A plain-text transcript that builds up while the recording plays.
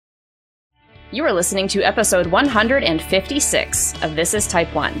You are listening to episode 156 of This is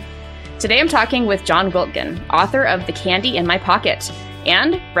Type 1. Today I'm talking with Jon Wiltgen, author of The Candy in My Pocket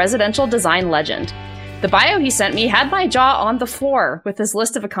and residential design legend. The bio he sent me had my jaw on the floor with his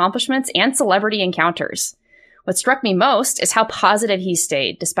list of accomplishments and celebrity encounters. What struck me most is how positive he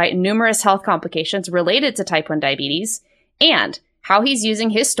stayed despite numerous health complications related to type 1 diabetes, and how he's using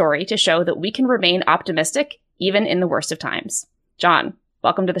his story to show that we can remain optimistic even in the worst of times. Jon,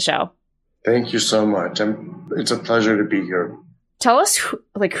 welcome to the show. Thank you so much. It's a pleasure to be here. Tell us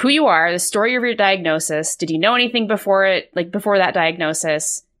who you are, the story of your diagnosis. Did you know anything before that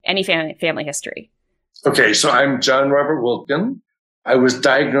diagnosis? Any family history? Okay, so I'm Jon Robert Wiltgen. I was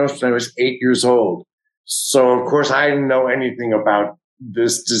diagnosed when I was 8 years old. So, of course, I didn't know anything about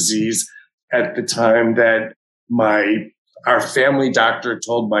this disease at the time that our family doctor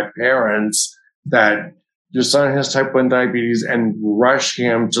told my parents that your son has type 1 diabetes and rush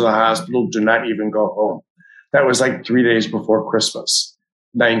him to the hospital. Do not even go home. That was like 3 days before Christmas,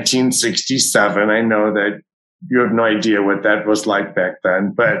 1967. I know that you have no idea what that was like back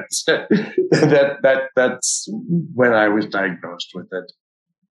then, but that's when I was diagnosed with it.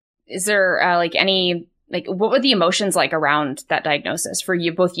 Is there what were the emotions like around that diagnosis for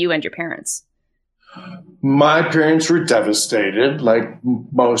you, both you and your parents? My parents were devastated, like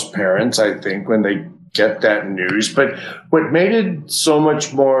most parents, I think, when they get that news. But what made it so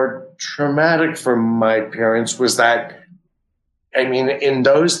much more traumatic for my parents was that, in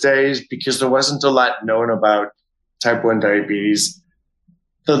those days, because there wasn't a lot known about type 1 diabetes,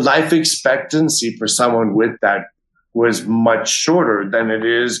 the life expectancy for someone with that was much shorter than it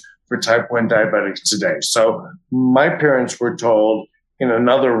is for type 1 diabetics today. So my parents were told in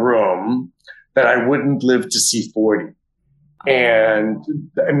another room that I wouldn't live to see 40. And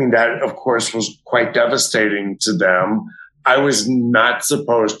that, of course, was quite devastating to them. I was not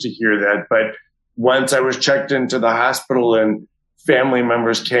supposed to hear that. But once I was checked into the hospital and family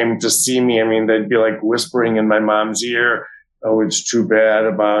members came to see me, they'd be like whispering in my mom's ear, "Oh, it's too bad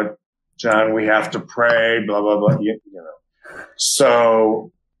about Jon. We have to pray, blah, blah, blah."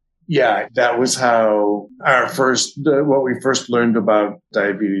 So, yeah, that was how what we first learned about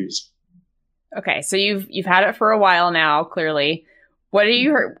diabetes. Okay, so you've had it for a while now, clearly. What are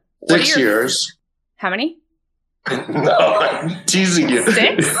you? 6 years. How many? No, I'm teasing you. 6?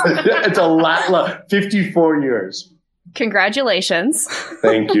 It's a lot. 54 years. Congratulations.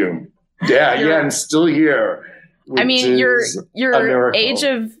 Thank you. Yeah, I'm still here. Your age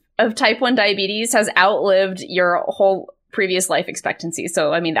of type 1 diabetes has outlived your whole previous life expectancy.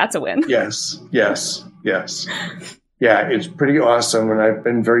 So, that's a win. Yes. Yeah, it's pretty awesome. And I've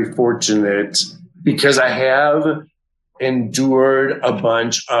been very fortunate because I have endured a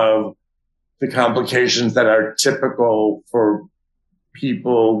bunch of the complications that are typical for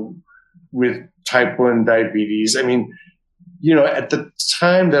people with type 1 diabetes. At the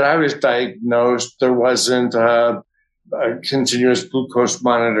time that I was diagnosed, there wasn't a continuous glucose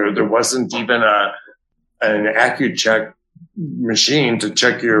monitor. There wasn't even an AccuCheck machine to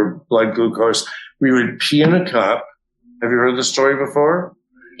check your blood glucose. We would pee in a cup. Have you heard the story before?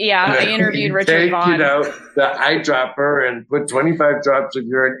 Yeah, I interviewed Richard Vaughn. The eyedropper and put 25 drops of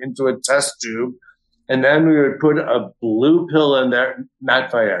urine into a test tube. And then we would put a blue pill in there,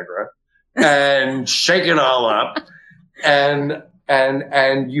 not Viagra, and shake it all up. And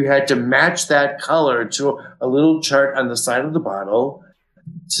you had to match that color to a little chart on the side of the bottle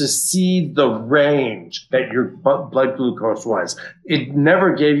to see the range that your blood glucose was. It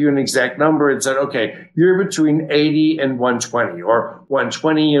never gave you an exact number. It said, okay, you're between 80 and 120, or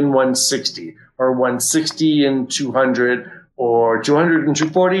 120 and 160, or 160 and 200, or 200 and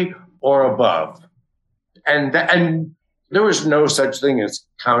 240, or above. And there was no such thing as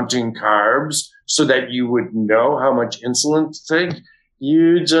counting carbs so that you would know how much insulin to take.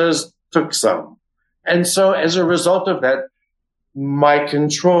 You just took some. And so as a result of that, my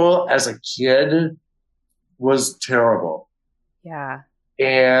control as a kid was terrible. Yeah.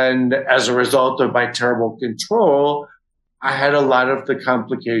 And as a result of my terrible control, I had a lot of the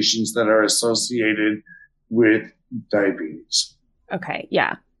complications that are associated with diabetes. Okay.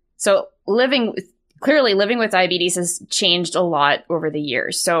 Yeah. So living with diabetes has changed a lot over the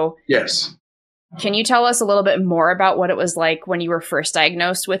years. So yes. Can you tell us a little bit more about what it was like when you were first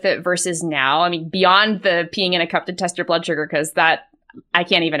diagnosed with it versus now? Beyond the peeing in a cup to test your blood sugar, because that I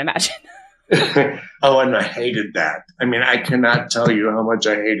can't even imagine. Oh, and I hated that. I cannot tell you how much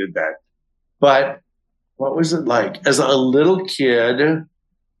I hated that. But what was it like? As a little kid,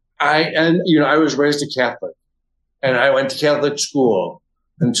 I was raised a Catholic, and I went to Catholic school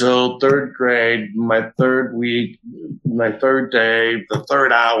until third grade, my third week, my third day, the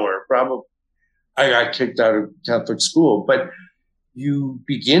third hour, probably. I got kicked out of Catholic school. But you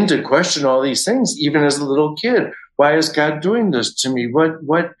begin to question all these things, even as a little kid. Why is God doing this to me? What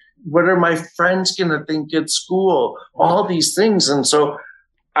are my friends going to think at school? All these things. And so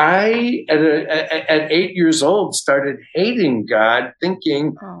I, at 8 years old, started hating God,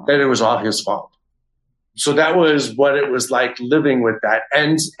 thinking that it was all his fault. So that was what it was like living with that.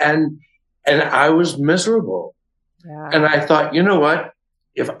 And I was miserable. Yeah. And I thought, you know what?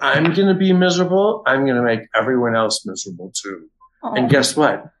 If I'm going to be miserable, I'm going to make everyone else miserable too. Oh. And guess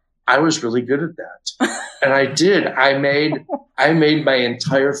what? I was really good at that. And I did. I made my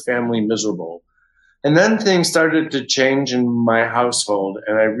entire family miserable. And then things started to change in my household.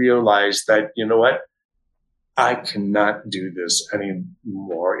 And I realized that, you know what? I cannot do this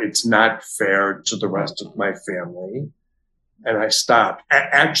anymore. It's not fair to the rest of my family. And I stopped.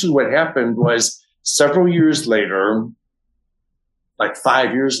 Actually, what happened was several years later, like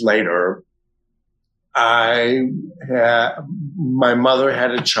 5 years later, my mother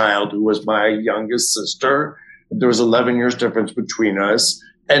had a child who was my youngest sister. There was 11 years difference between us.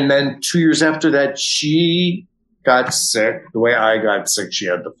 And then 2 years after that, she got sick the way I got sick. She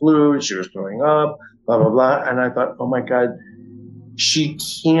had the flu. She was throwing up, blah, blah, blah. And I thought, oh, my God, she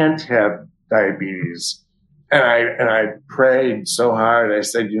can't have diabetes. And I prayed so hard. I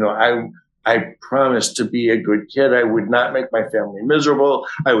said, you know, I promised to be a good kid. I would not make my family miserable.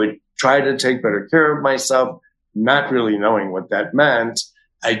 I would try to take better care of myself, not really knowing what that meant.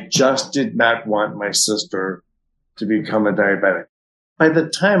 I just did not want my sister to become a diabetic. By the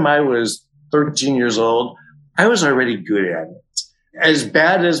time I was 13 years old, I was already good at it. As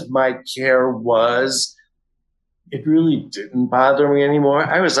bad as my care was, it really didn't bother me anymore.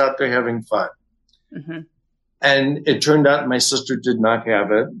 I was out there having fun. Mm-hmm. And it turned out my sister did not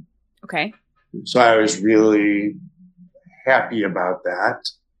have it. Okay. So I was really happy about that.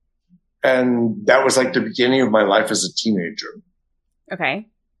 And that was like the beginning of my life as a teenager. Okay.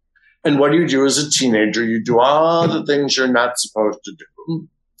 And what do you do as a teenager? You do all the things you're not supposed to do.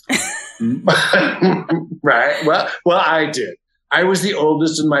 Right? Well, I did. I was the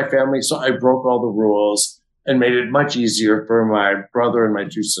oldest in my family, so I broke all the rules and made it much easier for my brother and my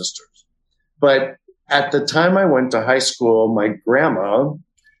two sisters. But at the time I went to high school, my grandma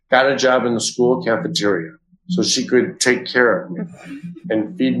got a job in the school cafeteria so she could take care of me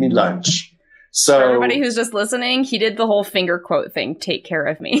and feed me lunch. So for everybody who's just listening, he did the whole finger quote thing, take care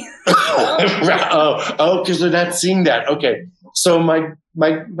of me. Because they're not seeing that. Okay. So my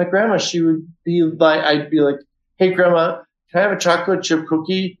grandma, she would be like, I'd be like, hey, Grandma, can I have a chocolate chip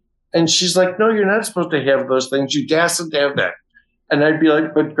cookie? And she's like, no, you're not supposed to have those things. You mustn't have that. And I'd be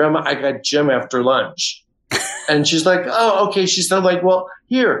like, but Grandma, I got gym after lunch. And she's like, oh, okay. She said, like, well,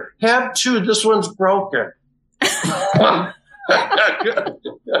 here, have two. This one's broken.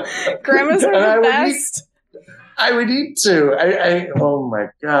 Grandmas are the best. I would eat too. Oh my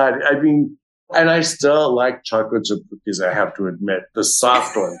God. I mean, and I still like chocolate chip cookies, I have to admit. The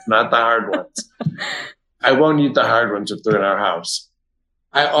soft ones, not the hard ones. I won't eat the hard ones if they're in our house.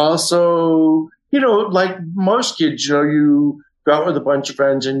 I also, like most kids, you go out with a bunch of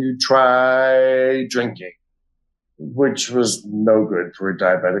friends and you try drinking, which was no good for a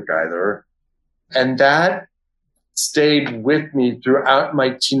diabetic either. And that stayed with me throughout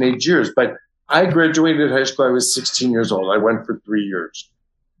my teenage years. But I graduated high school. I was 16 years old. I went for 3 years.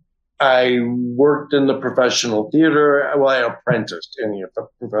 I worked in the professional theater. Well, I apprenticed in the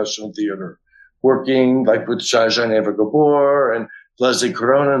professional theater, working like with Shah-Jahan Eva Gabor and Leslie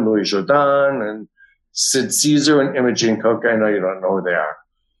Corona and Louis Jordan and Sid Caesar and Imogen Cook. I know you don't know who they are.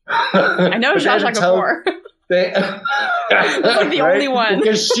 I know Shah-Jahan Gabor. That's like the only one.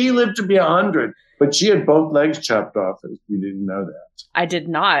 Because she lived to be 100, but she had both legs chopped off. If you didn't know that. I did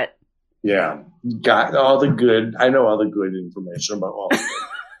not. Yeah. Got all the good. I know all the good information about all of it.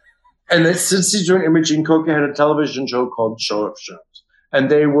 And then Sid Caesar and Imogen Cook had a television show called Show of Shows. And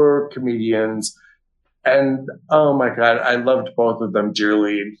they were comedians. And oh my God, I loved both of them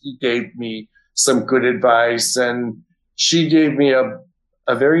dearly. And he gave me some good advice. And she gave me a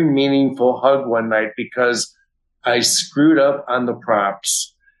very meaningful hug one night because I screwed up on the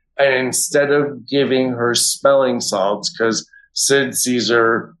props. And instead of giving her smelling salts, because Sid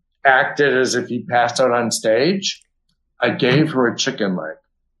Caesar acted as if he passed out on stage, I gave her a chicken leg.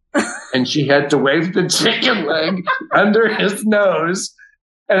 And she had to wave the chicken leg under his nose.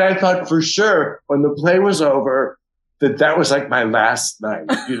 And I thought for sure when the play was over that was like my last night,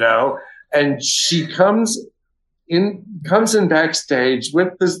 And she comes in backstage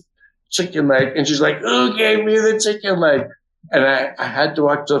with this chicken leg. And she's like, who gave me the chicken leg? And I had to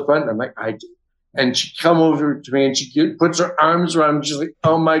walk to the front. And I'm like, I did. And she come over to me and she puts her arms around me. She's like,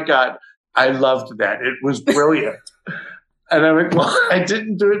 oh my God, I loved that. It was brilliant. And I'm like, well, I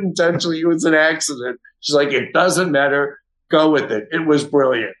didn't do it intentionally. It was an accident. She's like, it doesn't matter. Go with it. It was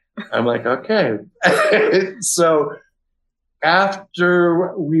brilliant. I'm like, okay. So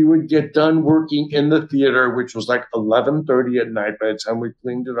after we would get done working in the theater, which was like 11:30 at night by the time we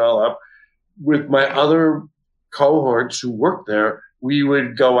cleaned it all up, with my other cohorts who worked there, we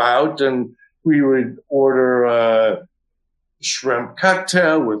would go out and we would order a shrimp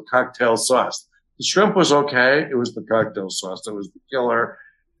cocktail with cocktail sauce. The shrimp was okay. It was the cocktail sauce that was the killer,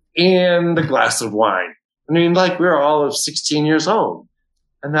 and a glass of wine. I mean, like, we were all of 16 years old,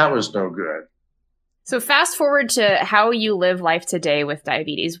 and that was no good. So fast forward to how you live life today with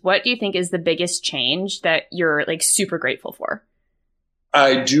diabetes. What do you think is the biggest change that you're like super grateful for?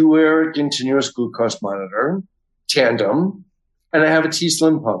 I do wear a continuous glucose monitor, Tandem, and I have a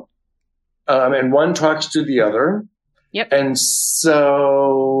t:slim pump. And one talks to the other. Yep. And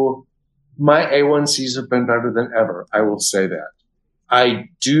so my A1Cs have been better than ever. I will say that. I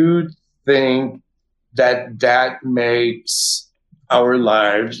do think that makes our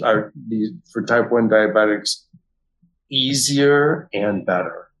lives, for type 1 diabetics, easier and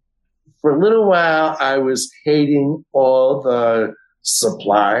better. For a little while, I was hating all the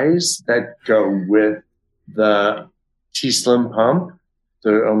supplies that go with the t:slim pump.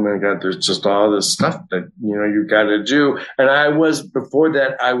 Oh my God, there's just all this stuff that, you got to do. And before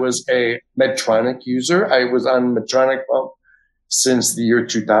that, I was a Medtronic user. I was on Medtronic pump since the year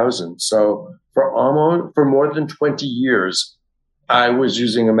 2000. So for more than 20 years, I was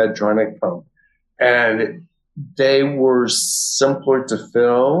using a Medtronic pump, and they were simpler to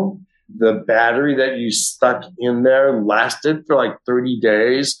fill. The battery that you stuck in there lasted for like 30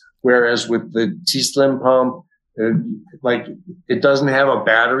 days, whereas with the t:slim pump, it doesn't have a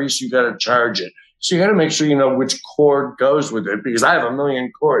battery, so you got to charge it. So you got to make sure you know which cord goes with it, because I have a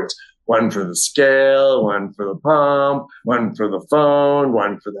million cords. One for the scale, one for the pump, one for the phone,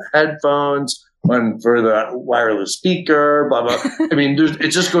 one for the headphones, one for the wireless speaker, blah, blah. I mean, it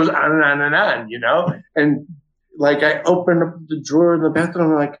just goes on and on and on, And like, I opened up the drawer in the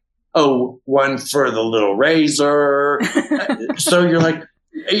bathroom, and I'm like, oh, one for the little razor. So you're like,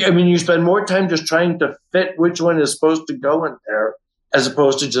 you spend more time just trying to fit which one is supposed to go in there, as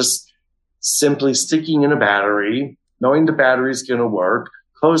opposed to just simply sticking in a battery, knowing the battery's going to work,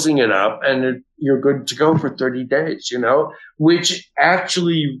 closing it up, and you're good to go for 30 days, which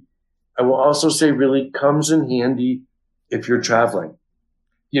actually, I will also say, really comes in handy if you're traveling,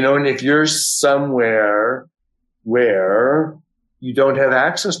 and if you're somewhere where you don't have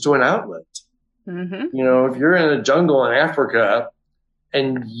access to an outlet. Mm-hmm. If you're in a jungle in Africa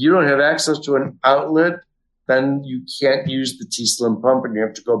and you don't have access to an outlet, then you can't use the t:slim pump, and you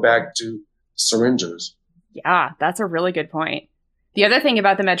have to go back to syringes. Yeah, that's a really good point. The other thing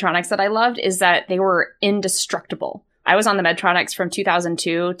about the Medtronics that I loved is that they were indestructible. I was on the Medtronics from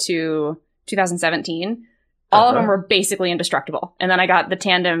 2002 to 2017. All of them were basically indestructible. And then I got the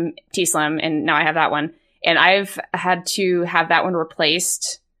Tandem t:slim, and now I have that one. And I've had to have that one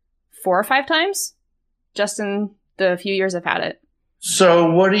replaced 4 or 5 times just in the few years I've had it. So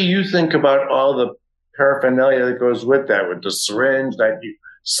what do you think about all the paraphernalia that goes with that, with the syringe that you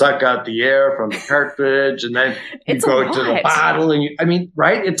suck out the air from the cartridge, and then you go to the bottle, and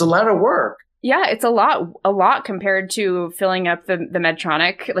right? It's a lot of work. Yeah, it's a lot compared to filling up the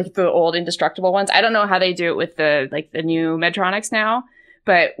Medtronic, like the old indestructible ones. I don't know how they do it with the new Medtronics now,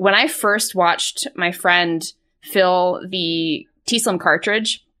 but when I first watched my friend fill the t:slim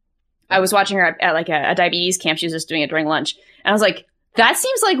cartridge, I was watching her at like a diabetes camp. She was just doing it during lunch, and I was like, that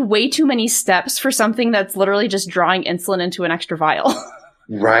seems like way too many steps for something that's literally just drawing insulin into an extra vial.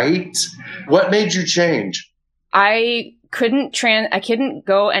 Right? What made you change? I couldn't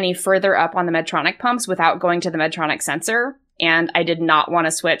go any further up on the Medtronic pumps without going to the Medtronic sensor. And I did not want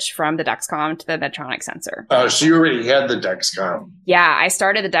to switch from the Dexcom to the Medtronic sensor. Oh, so you already had the Dexcom. Yeah, I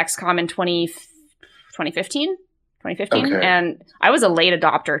started the Dexcom in 2015. Okay. And I was a late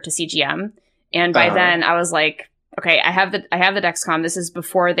adopter to CGM. And by then I was like, okay, I have the Dexcom. This is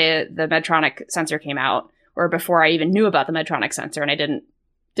before the Medtronic sensor came out, or before I even knew about the Medtronic sensor, and I didn't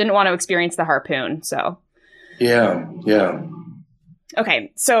want to experience the harpoon. So yeah.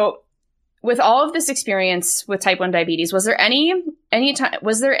 Okay, so with all of this experience with type 1 diabetes, was there any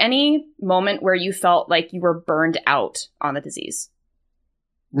moment where you felt like you were burned out on the disease?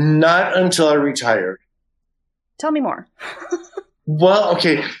 Not until I retired. Tell me more. Well,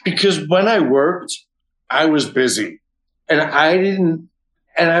 okay, because when I worked, I was busy, and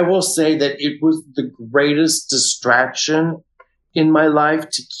I will say that it was the greatest distraction in my life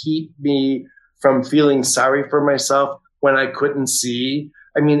to keep me from feeling sorry for myself when I couldn't see.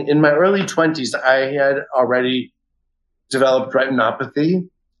 I mean, in my early 20s, I had already developed retinopathy.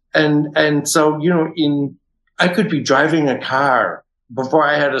 And so, I could be driving a car before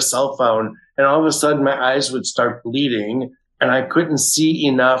I had a cell phone, and all of a sudden my eyes would start bleeding and I couldn't see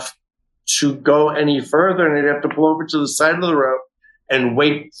enough to go any further. And I'd have to pull over to the side of the road and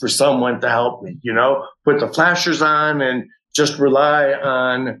wait for someone to help me, put the flashers on and just rely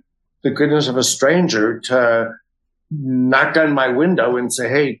on the goodness of a stranger to knock on my window and say,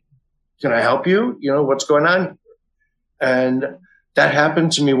 hey, can I help you? What's going on? And that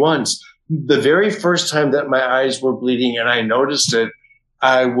happened to me once. The very first time that my eyes were bleeding and I noticed it,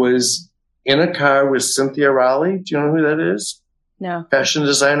 I was in a car with Cynthia Rowley. Do you know who that is? No. Fashion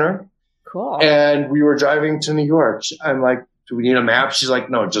designer. Cool. And we were driving to New York. I'm like, do we need a map? She's like,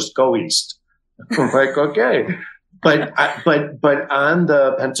 no, just go east. I'm like, okay. But on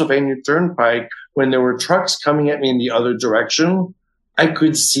the Pennsylvania Turnpike, when there were trucks coming at me in the other direction, I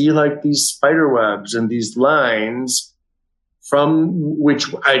could see like these spider webs and these lines from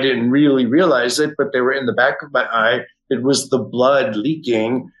which I didn't really realize it, but they were in the back of my eye. It was the blood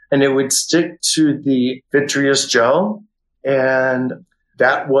leaking, and it would stick to the vitreous gel. And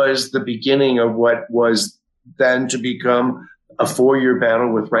that was the beginning of what was then to become a 4-year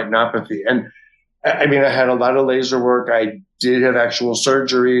battle with retinopathy. And I mean, I had a lot of laser work. I did have actual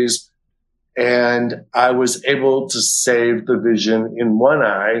surgeries, and I was able to save the vision in one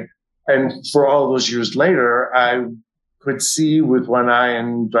eye. And for all those years later, I could see with one eye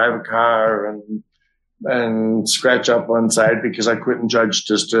and drive a car and scratch up one side because I couldn't judge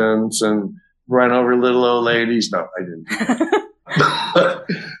distance and run over little old ladies. No, I didn't.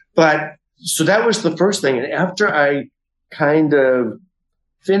 But so that was the first thing. And after I kind of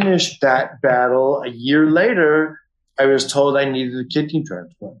finished that battle, a year later, I was told I needed a kidney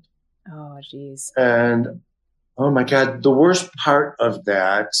transplant. Oh, geez. And oh my God, the worst part of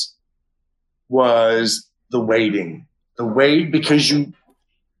that was the waiting. The wait, because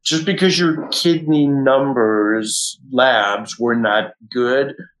your kidney numbers labs were not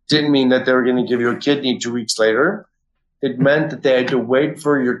good, didn't mean that they were going to give you a kidney 2 weeks later. It meant that they had to wait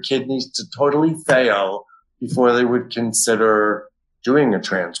for your kidneys to totally fail before they would consider doing a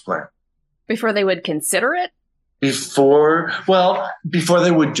transplant. Before they would consider it? Before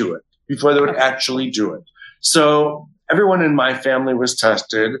they would do it, before they would actually do it. So everyone in my family was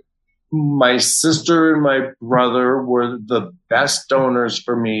tested. My sister and my brother were the best donors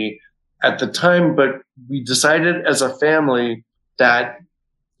for me at the time, but we decided as a family that,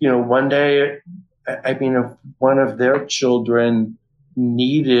 one day, I mean, if one of their children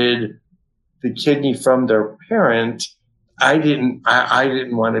needed the kidney from their parent, I didn't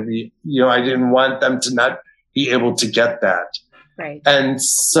want to be, I didn't want them to not be able to get that. Right. And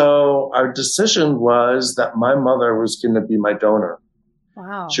so our decision was that my mother was going to be my donor.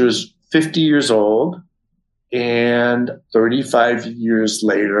 Wow. She was 50 years old, and 35 years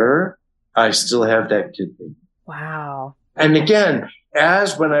later, I still have that kidney. Wow. And again,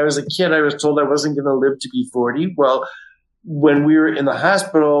 as when I was a kid, I was told I wasn't going to live to be 40. Well, when we were in the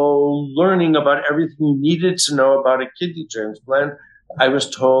hospital learning about everything you needed to know about a kidney transplant, I was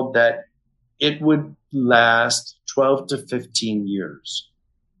told that it would last 12 to 15 years.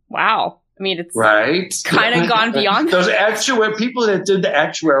 Wow. I mean, it's right. Kind of gone beyond those people that did the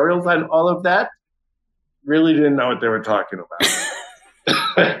actuarials on all of that really didn't know what they were talking about.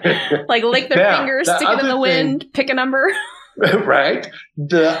 Like lick their fingers, stick it in the wind, pick a number. Right.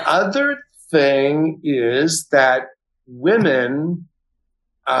 The other thing is that women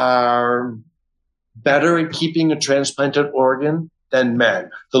are better at keeping a transplanted organ than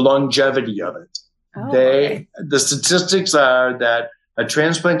men, the longevity of it. Oh, The statistics are that a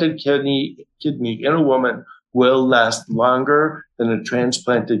transplanted kidney in a woman will last longer than a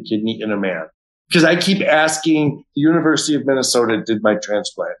transplanted kidney in a man. Because I keep asking, the University of Minnesota did my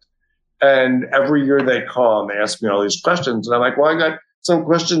transplant. And every year they call and they ask me all these questions. And I'm like, well, I got some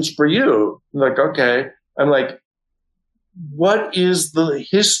questions for you. I'm like, okay. I'm like, what is the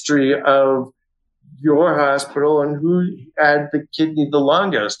history of your hospital and who had the kidney the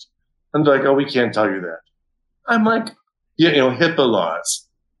longest? And they're like, oh, we can't tell you that. I'm like, HIPAA laws.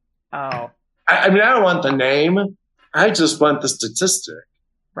 Oh. I mean, I don't want the name. I just want the statistic.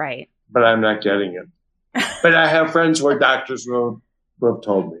 Right. But I'm not getting it. But I have friends who are doctors who have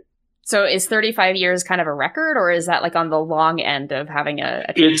told me. So is 35 years kind of a record, or is that like on the long end of having a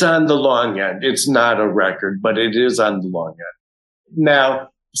It's on the long end. It's not a record, but it is on the long end. Now,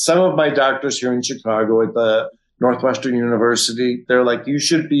 some of my doctors here in Chicago at the Northwestern University, they're like, you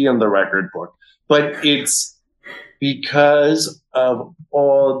should be in the record book. But it's because of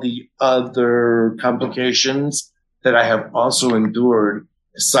all the other complications that I have also endured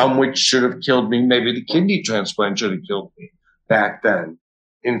some which should have killed me. Maybe the kidney transplant should have killed me back then.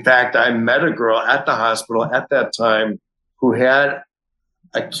 In fact, I met a girl at the hospital at that time who had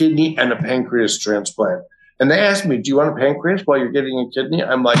a kidney and a pancreas transplant. And they asked me, do you want a pancreas while you're getting a kidney?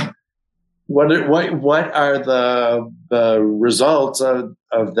 I'm like, what are the results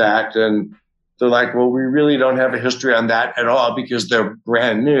of that? And they're like, well, we really don't have a history on that at all because they're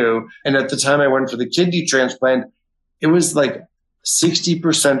brand new. And at the time I went for the kidney transplant, it was like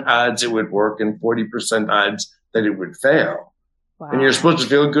 60% odds it would work and 40% odds that it would fail. Wow. And you're supposed to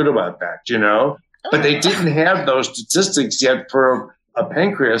feel good about that, you know? But they didn't have those statistics yet for a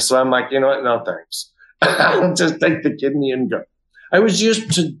pancreas. So I'm like, you know what? No, thanks. I'll just take the kidney and go. I was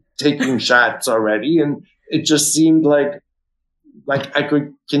used to taking shots already, and it just seemed like I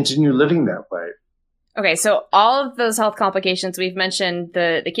could continue living that way. Okay, so all of those health complications, we've mentioned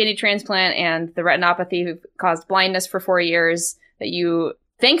the kidney transplant and the retinopathy who caused blindness for 4 years that you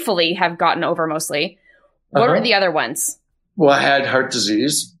thankfully have gotten over mostly. What were the other ones? Well, I had heart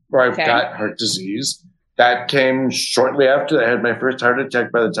disease, or I've got heart disease. That came shortly after I had my first heart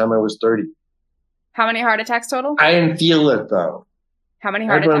attack by the time I was 30. How many heart attacks total? I didn't feel it, though. How many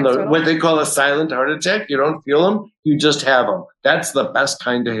heart attacks total? What they call a silent heart attack. You don't feel them. You just have them. That's the best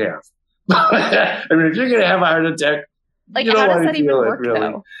kind to have. I mean, if you're going to have a heart attack, you don't want to feel it, really.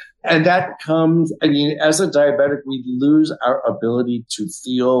 Though? And that comes, I mean, as a diabetic, we lose our ability to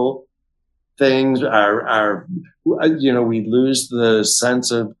feel things. We lose the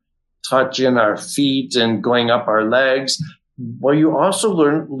sense of touch in our feet and going up our legs. Well, you also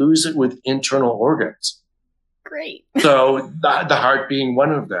lose it with internal organs. Great. So the heart being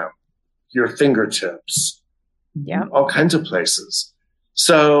one of them, your fingertips, all kinds of places.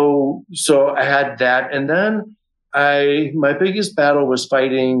 So I had that. And then my biggest battle was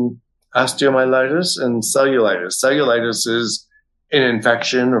fighting osteomyelitis and cellulitis. Cellulitis is an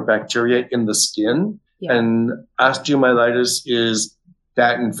infection or bacteria in the skin. Yeah. And osteomyelitis is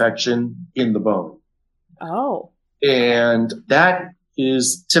that infection in the bone. Oh. And that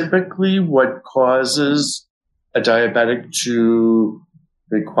is typically what causes a diabetic to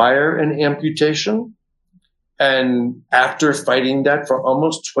require an amputation. And after fighting that for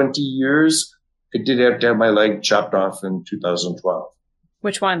almost 20 years, I did have to have my leg chopped off in 2012.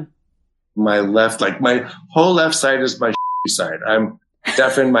 Which one? My left, like my whole left side is my side. I'm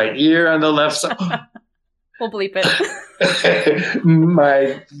deaf in my ear on the left side. We'll bleep it.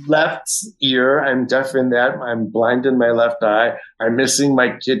 My left ear, I'm deaf in that. I'm blind in my left eye. I'm missing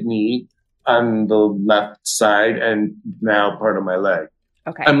my kidney on the left side and now part of my leg.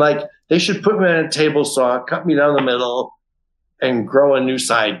 Okay. I'm like, they should put me on a table saw, cut me down the middle, and grow a new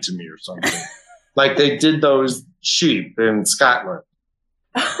side to me or something. Like they did those sheep in Scotland.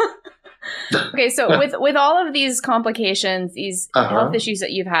 Okay, so with all of these complications, these health issues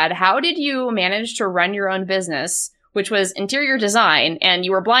that you've had, how did you manage to run your own business, which was interior design, and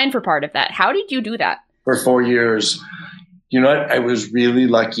you were blind for part of that? How did you do that? For 4 years. You know what? I was really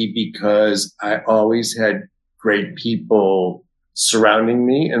lucky because I always had great people surrounding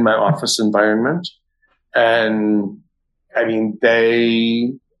me in my office environment. And I mean,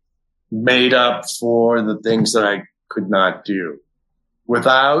 they made up for the things that I could not do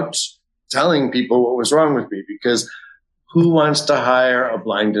without telling people what was wrong with me, because who wants to hire a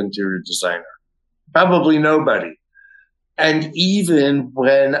blind interior designer? Probably nobody. And even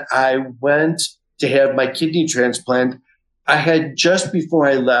when I went to have my kidney transplant, I had just before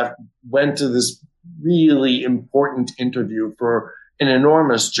I left, went to this really important interview for an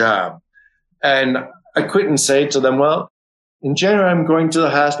enormous job. And I couldn't say to them, well, in January, I'm going to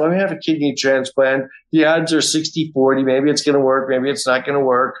the hospital. I'm going to have a kidney transplant. The odds are 60-40. Maybe it's going to work. Maybe it's not going to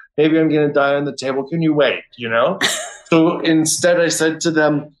work. Maybe I'm going to die on the table. Can you wait? You know? So instead, I said to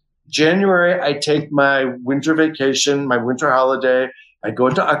them, January, I take my winter vacation, my winter holiday. I go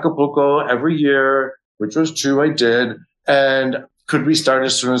to Acapulco every year, which was true. I did. And could we start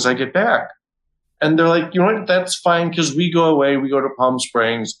as soon as I get back? And they're like, you know what? That's fine because we go away. We go to Palm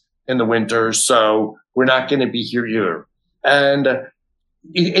Springs in the winter. So we're not going to be here either. And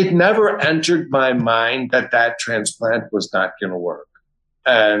it never entered my mind that that transplant was not going to work.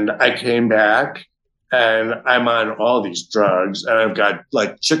 And I came back and I'm on all these drugs and I've got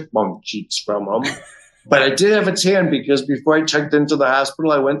like chipmunk cheeks from them. But I did have a tan because before I checked into the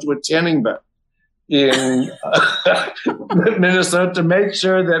hospital, I went to a tanning bed in Minnesota to make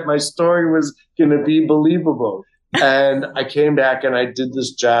sure that my story was going to be believable. And I came back and I did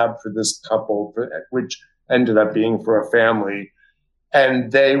this job for this couple, which ended up being for a family.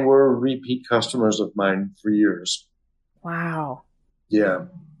 And they were repeat customers of mine for years. Wow. Yeah.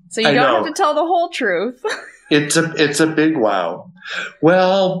 So you don't have to tell the whole truth. It's a big wow.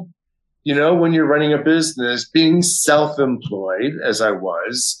 Well, when you're running a business, being self-employed, as I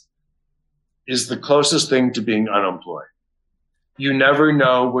was, is the closest thing to being unemployed. You never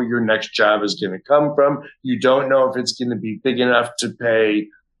know where your next job is going to come from. You don't know if it's going to be big enough to pay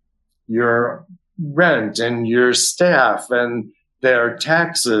your rent and your staff and their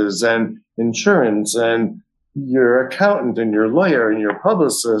taxes and insurance and your accountant and your lawyer and your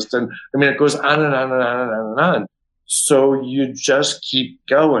publicist. And I mean, it goes on and on and on and on and on. So you just keep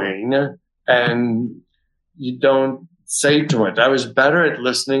going and you don't say too much. I was better at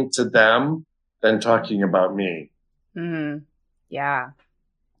listening to them than talking about me. Mm, yeah.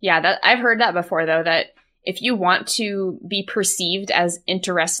 Yeah, I've heard that before, though, that if you want to be perceived as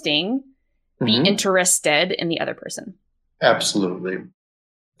interesting, be interested in the other person. Absolutely.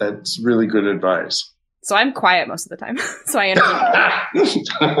 That's really good advice. So I'm quiet most of the time. So I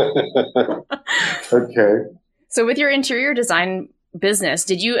understand. Okay. So with your interior design business,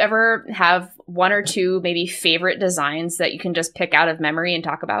 did you ever have one or two maybe favorite designs that you can just pick out of memory and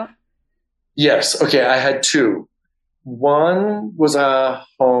talk about? Yes. Okay. I had two. One was a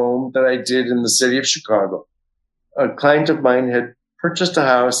home that I did in the city of Chicago. A client of mine had purchased a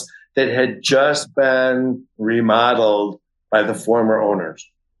house that had just been remodeled by the former owners.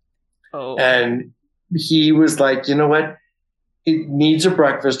 Oh. And he was like, you know what? It needs a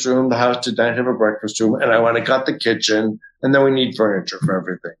breakfast room. The house did not have a breakfast room. And I want to cut the kitchen. And then we need furniture for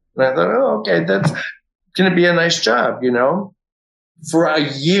everything. And I thought, oh, okay, that's going to be a nice job, For a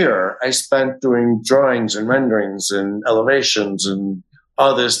year, I spent doing drawings and renderings and elevations and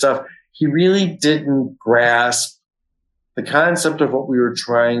all this stuff. He really didn't grasp the concept of what we were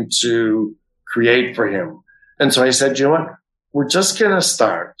trying to create for him. And so I said, you know what? We're just going to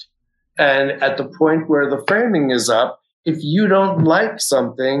start. And at the point where the framing is up, if you don't like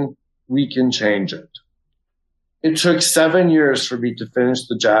something, we can change it. It took 7 years for me to finish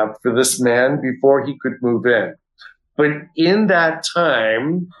the job for this man before he could move in. But in that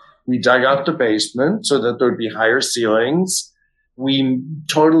time, we dug out the basement so that there would be higher ceilings. We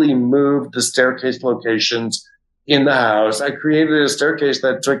totally moved the staircase locations in the house. I created a staircase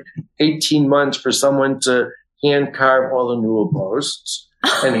that took 18 months for someone to hand carve all the newel posts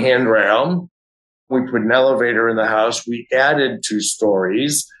and handrail. We put an elevator in the house. We added 2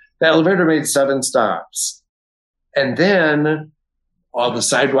 stories. The elevator made 7 stops. And then all the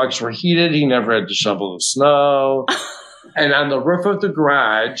sidewalks were heated. He never had to shovel the snow. And on the roof of the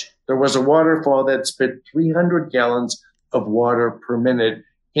garage, there was a waterfall that spit 300 gallons of water per minute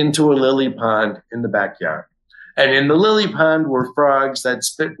into a lily pond in the backyard. And in the lily pond were frogs that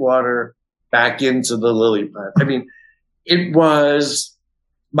spit water back into the lily pond. I mean,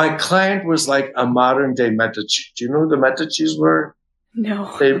 my client was like a modern day Medici. Do you know who the Medicis were?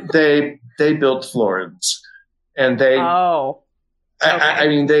 No. They built Florence. And they, oh, okay. I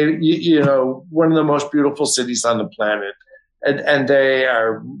mean, they, one of the most beautiful cities on the planet. And they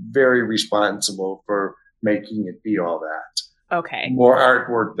are very responsible for making it be all that. Okay. More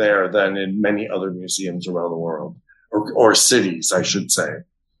artwork there than in many other museums around the world, or cities, I should say.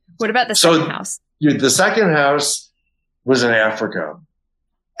 What about the second house? The second house was in Africa,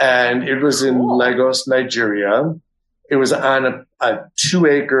 and it was in Lagos, Nigeria. It was on a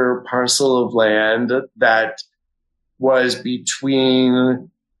 2-acre parcel of land that was between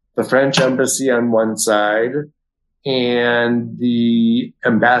the French embassy on one side and the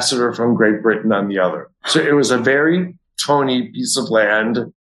ambassador from Great Britain on the other. So it was a very tony piece of land.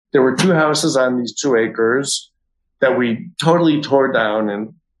 There were 2 houses on these 2 acres that we totally tore down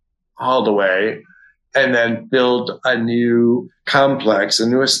and hauled away, and then built a new complex, a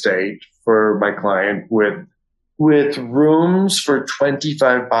new estate for my client with rooms for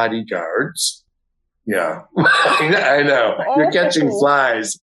 25 bodyguards. Yeah, I know. Oh. You're catching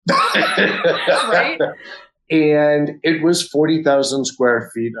flies. Right? And it was 40,000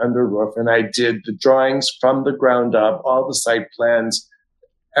 square feet under roof. And I did the drawings from the ground up, all the site plans,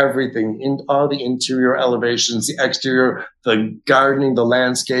 everything, in all the interior elevations, the exterior, the gardening, the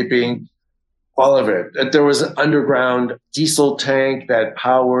landscaping, all of it. There was an underground diesel tank that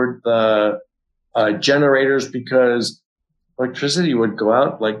powered the generators because electricity would go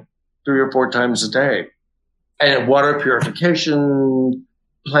out like 3 or 4 times a day. And water purification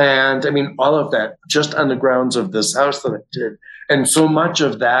plant. I mean, all of that just on the grounds of this house that I did. And so much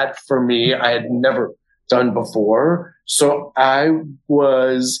of that for me, I had never done before. So I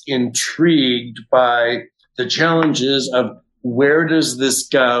was intrigued by the challenges of where does this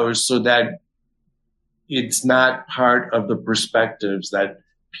go so that it's not part of the perspectives that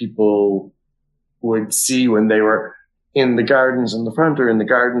people would see when they were in the gardens in the front or in the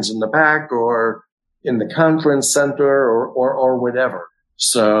gardens in the back or in the conference center or whatever.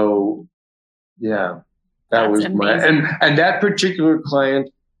 So yeah, that That's was amazing. and that particular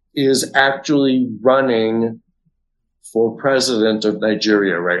client is actually running for president of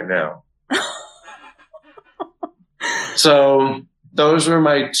Nigeria right now. So those were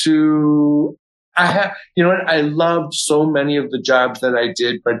my two. You know what? I loved so many of the jobs that I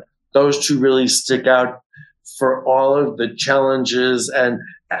did, but those two really stick out for all of the challenges. And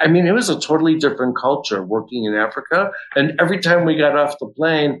I mean, it was a totally different culture working in Africa. And every time we got off the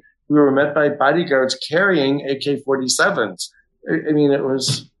plane, we were met by bodyguards carrying AK-47s. I mean, it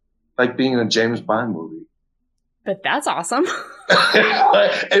was like being in a James Bond movie. But that's awesome.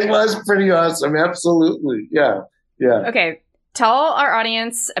 It was pretty awesome. Absolutely. Yeah. Yeah. Okay. Tell our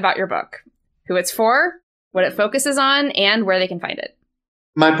audience about your book, who it's for, what it focuses on, and where they can find it.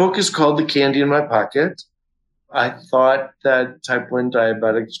 My book is called The Candy in My Pocket. I thought that type 1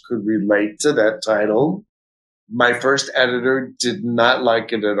 diabetics could relate to that title. My first editor did not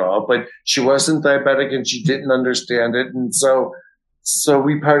like it at all, but she wasn't diabetic and she didn't understand it. And so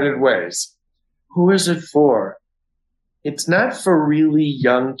we parted ways. Who is it for? It's not for really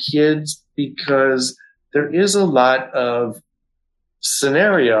young kids because there is a lot of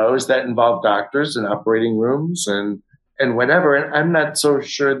scenarios that involve doctors and operating rooms and whatever. And I'm not so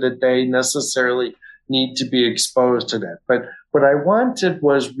sure that they necessarily need to be exposed to that. But what I wanted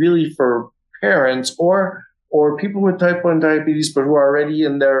was really for parents or people with type 1 diabetes, but who are already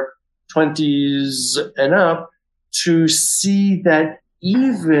in their 20s and up, to see that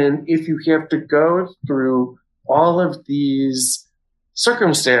even if you have to go through all of these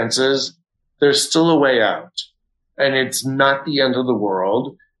circumstances, there's still a way out. And it's not the end of the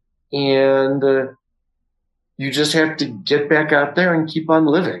world. And you just have to get back out there and keep on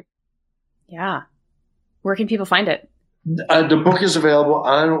living. Yeah. Where can people find it? The book is available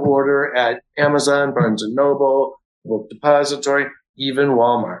on order at Amazon, Barnes & Noble, Book Depository, even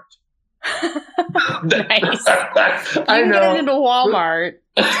Walmart. Nice. I know. Get it into Walmart.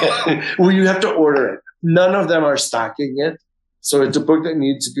 Well, you have to order it. None of them are stocking it. So it's a book that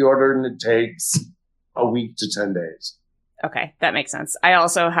needs to be ordered, and it takes a week to 10 days. Okay, that makes sense. I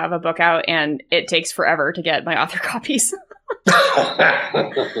also have a book out, and it takes forever to get my author copies.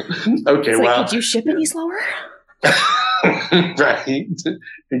 Okay, well. Could you ship any slower? Right.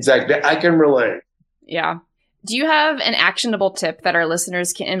 Exactly. I can relate. Yeah. Do you have an actionable tip that our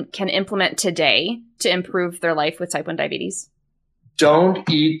listeners can implement today to improve their life with type 1 diabetes? Don't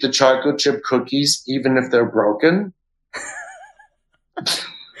eat the chocolate chip cookies, even if they're broken.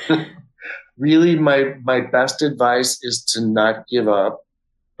 Really, my best advice is to not give up,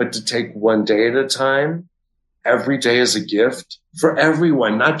 but to take one day at a time. Every day is a gift for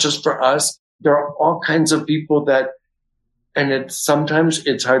everyone, not just for us. There are all kinds of people and sometimes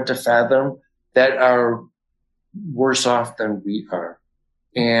it's hard to fathom, that are worse off than we are.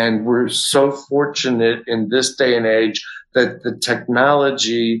 And we're so fortunate in this day and age that the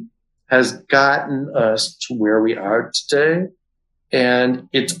technology has gotten us to where we are today. And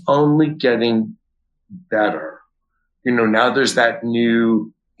it's only getting better. You know, now there's that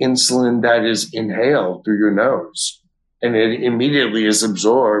new insulin that is inhaled through your nose, and it immediately is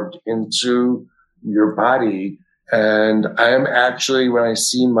absorbed into your body. And I am actually, when I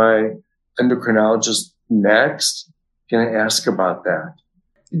see my endocrinologist next, going to ask about that.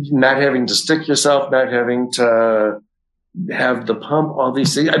 Not having to stick yourself, not having to have the pump, all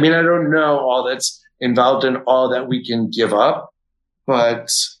these things. I mean, I don't know all that's involved in all that we can give up, but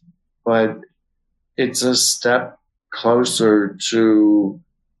it's a step closer to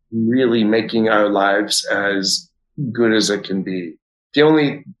really making our lives as good as it can be. The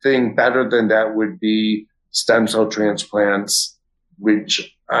only thing better than that would be stem cell transplants,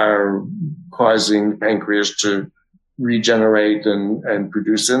 which are causing the pancreas to regenerate and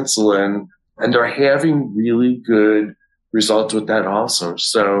produce insulin. And they're having really good results with that also.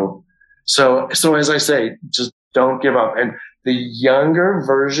 So as I say, just don't give up. And the younger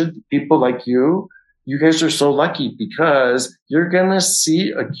version, people like you guys are so lucky because you're going to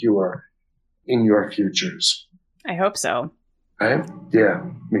see a cure in your futures. I hope so. Right? Yeah,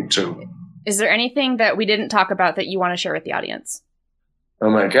 me too. Is there anything that we didn't talk about that you want to share with the audience? Oh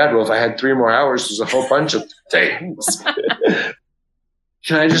my God. Well, if I had 3 more hours, there's a whole bunch of things.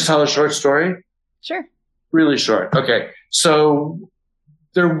 Can I just tell a short story? Sure. Really short. Okay. So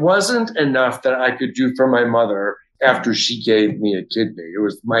there wasn't enough that I could do for my mother after she gave me a kidney. It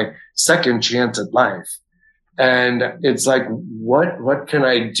was my second chance at life. And it's like, what can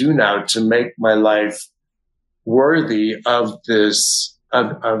I do now to make my life worthy of this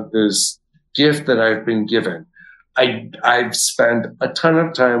gift that I've been given? I've spent a ton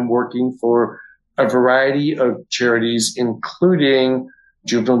of time working for a variety of charities, including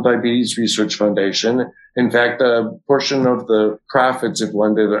Juvenile Diabetes Research Foundation. In fact, a portion of the profits, if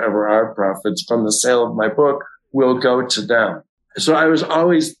one day there ever are profits from the sale of my book, will go to them. So I was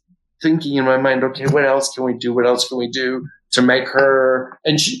always thinking in my mind, okay, what else can we do? What else can we do to make her?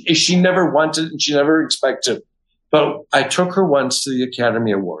 And she never wanted and she never expected. But I took her once to the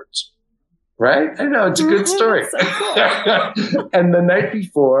Academy Awards, right? I know, it's a good story. So cool. And the night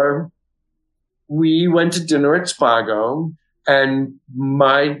before, we went to dinner at Spago, and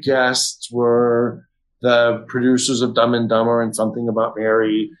my guests were the producers of Dumb and Dumber and Something About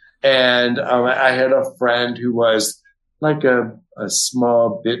Mary. And I had a friend who was like a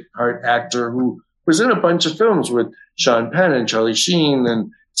small bit part actor who was in a bunch of films with Sean Penn and Charlie Sheen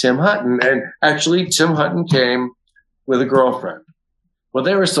and Tim Hutton. And actually, Tim Hutton came with a girlfriend. Well,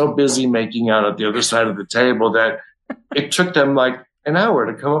 they were so busy making out at the other side of the table that it took them like an hour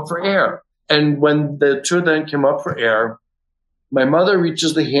to come up for air. And when the two of them came up for air, my mother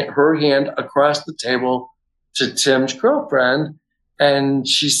reaches her hand across the table to Tim's girlfriend, and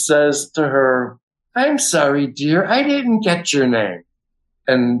she says to her, "I'm sorry, dear, I didn't get your name."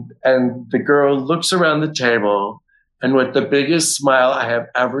 And the girl looks around the table, and with the biggest smile I have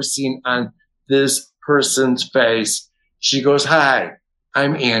ever seen on this person's face, she goes, "Hi,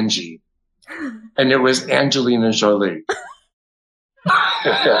 I'm Angie." And it was Angelina Jolie.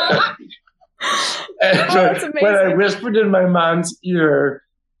 That's amazing. When I whispered in my mom's ear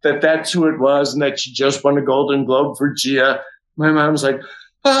that that's who it was and that she just won a Golden Globe for Gia, my mom's like,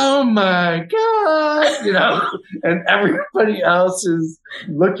 "Oh my God," and everybody else is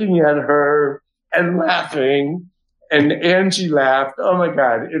looking at her and laughing. And Angie laughed. Oh my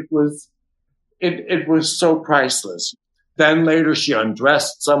God. It was so priceless. Then later she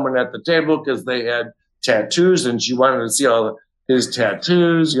undressed someone at the table because they had tattoos and she wanted to see all his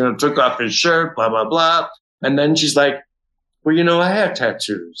tattoos, took off his shirt, blah, blah, blah. And then she's like, "Well, I have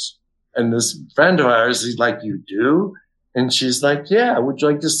tattoos." And this friend of ours, he's like, "You do?" And she's like, "Yeah, would you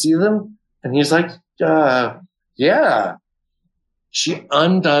like to see them?" And he's like, "Yeah." She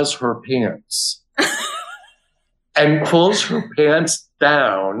undoes her pants and pulls her pants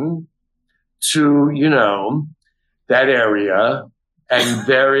down to, that area. And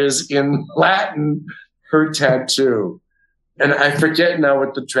there is in Latin her tattoo. And I forget now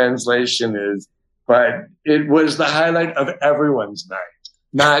what the translation is, but it was the highlight of everyone's night.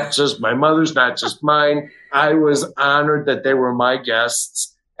 Not just my mother's, not just mine. I was honored that they were my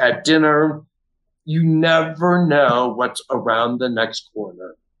guests at dinner. You never know what's around the next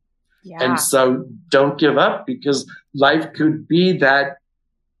corner. Yeah. And so don't give up, because life could be that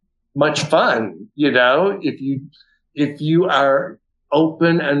much fun, if you are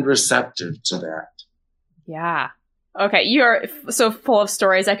open and receptive to that. Yeah. Okay, you are so full of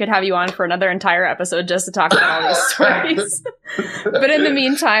stories. I could have you on for another entire episode just to talk about all these stories. But in the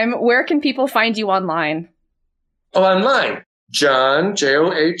meantime, where can people find you online? Oh, online. John,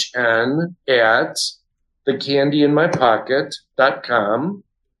 John, at thecandyinmypocket.com.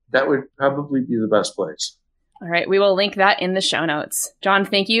 That would probably be the best place. All right, we will link that in the show notes. John,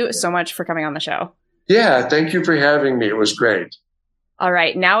 thank you so much for coming on the show. Yeah, thank you for having me. It was great. All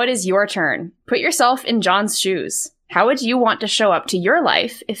right, now it is your turn. Put yourself in John's shoes. How would you want to show up to your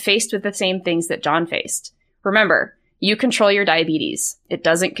life if faced with the same things that John faced? Remember, you control your diabetes. It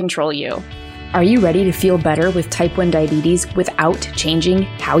doesn't control you. Are you ready to feel better with type 1 diabetes without changing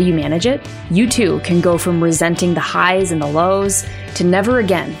how you manage it? You too can go from resenting the highs and the lows to never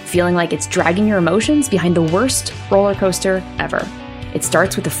again feeling like it's dragging your emotions behind the worst roller coaster ever. It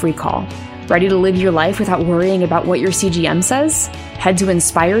starts with a free call. Ready to live your life without worrying about what your CGM says? Head to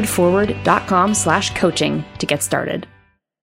inspiredforward.com/coaching to get started.